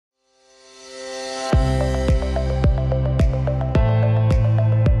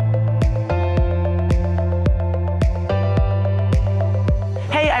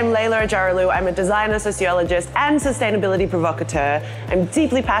Leyla Acaroglu. I'm a designer, sociologist, and sustainability provocateur. I'm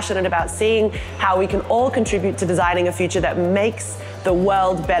deeply passionate about seeing how we can all contribute to designing a future that makes the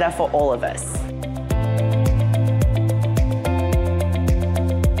world better for all of us.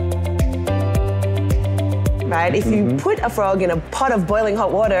 Right? If you put a frog in a pot of boiling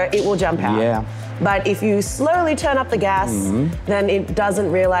hot water, it will jump out. Yeah. But if you slowly turn up the gas, then it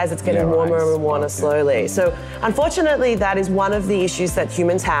doesn't realize it's getting warmer and warmer slowly. So unfortunately, that is one of the issues that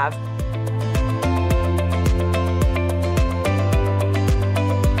humans have.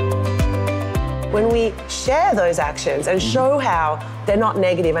 When we share those actions and show how they're not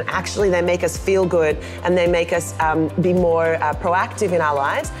negative and actually they make us feel good and they make us be more proactive in our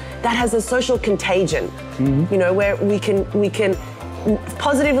lives, that has a social contagion, you know, where we can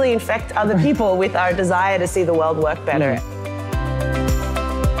positively infect other people with our desire to see the world work better.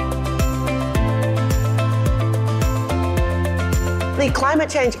 The climate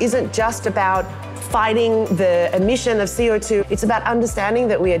change isn't just about fighting the emission of CO2. It's about understanding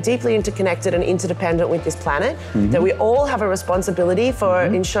that we are deeply interconnected and interdependent with this planet, that we all have a responsibility for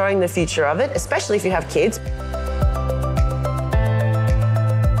ensuring the future of it, especially if you have kids.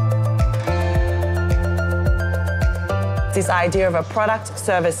 This idea of a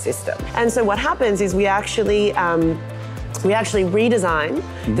product-service system. And so what happens is we actually redesign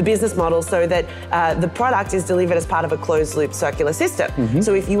the business model so that the product is delivered as part of a closed-loop circular system.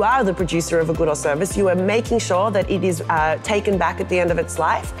 So if you are the producer of a good or service, you are making sure that it is taken back at the end of its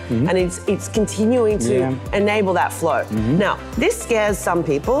life, and it's continuing to enable that flow. Now, this scares some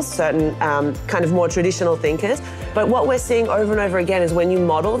people, certain kind of more traditional thinkers, but what we're seeing over and over again is when you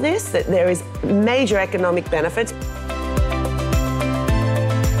model this, that there is major economic benefits.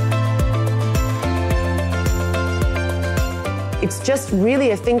 It's just really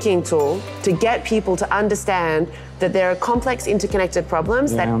a thinking tool to get people to understand that there are complex, interconnected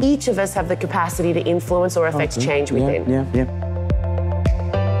problems that each of us have the capacity to influence or affect change within.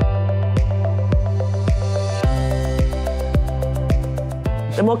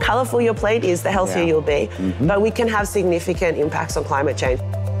 The more colourful your plate is, the healthier you'll be. But we can have significant impacts on climate change.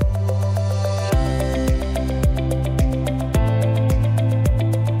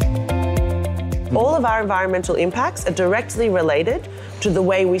 All of our environmental impacts are directly related to the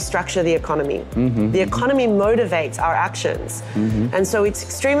way we structure the economy. The economy motivates our actions. And so it's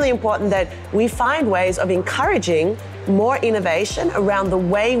extremely important that we find ways of encouraging more innovation around the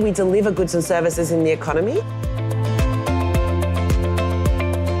way we deliver goods and services in the economy.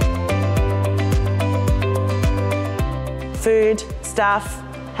 Food, stuff,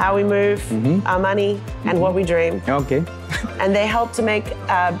 how we move, our money, and what we dream. Okay. And they help to make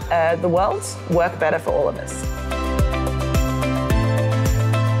the world work better for all of us.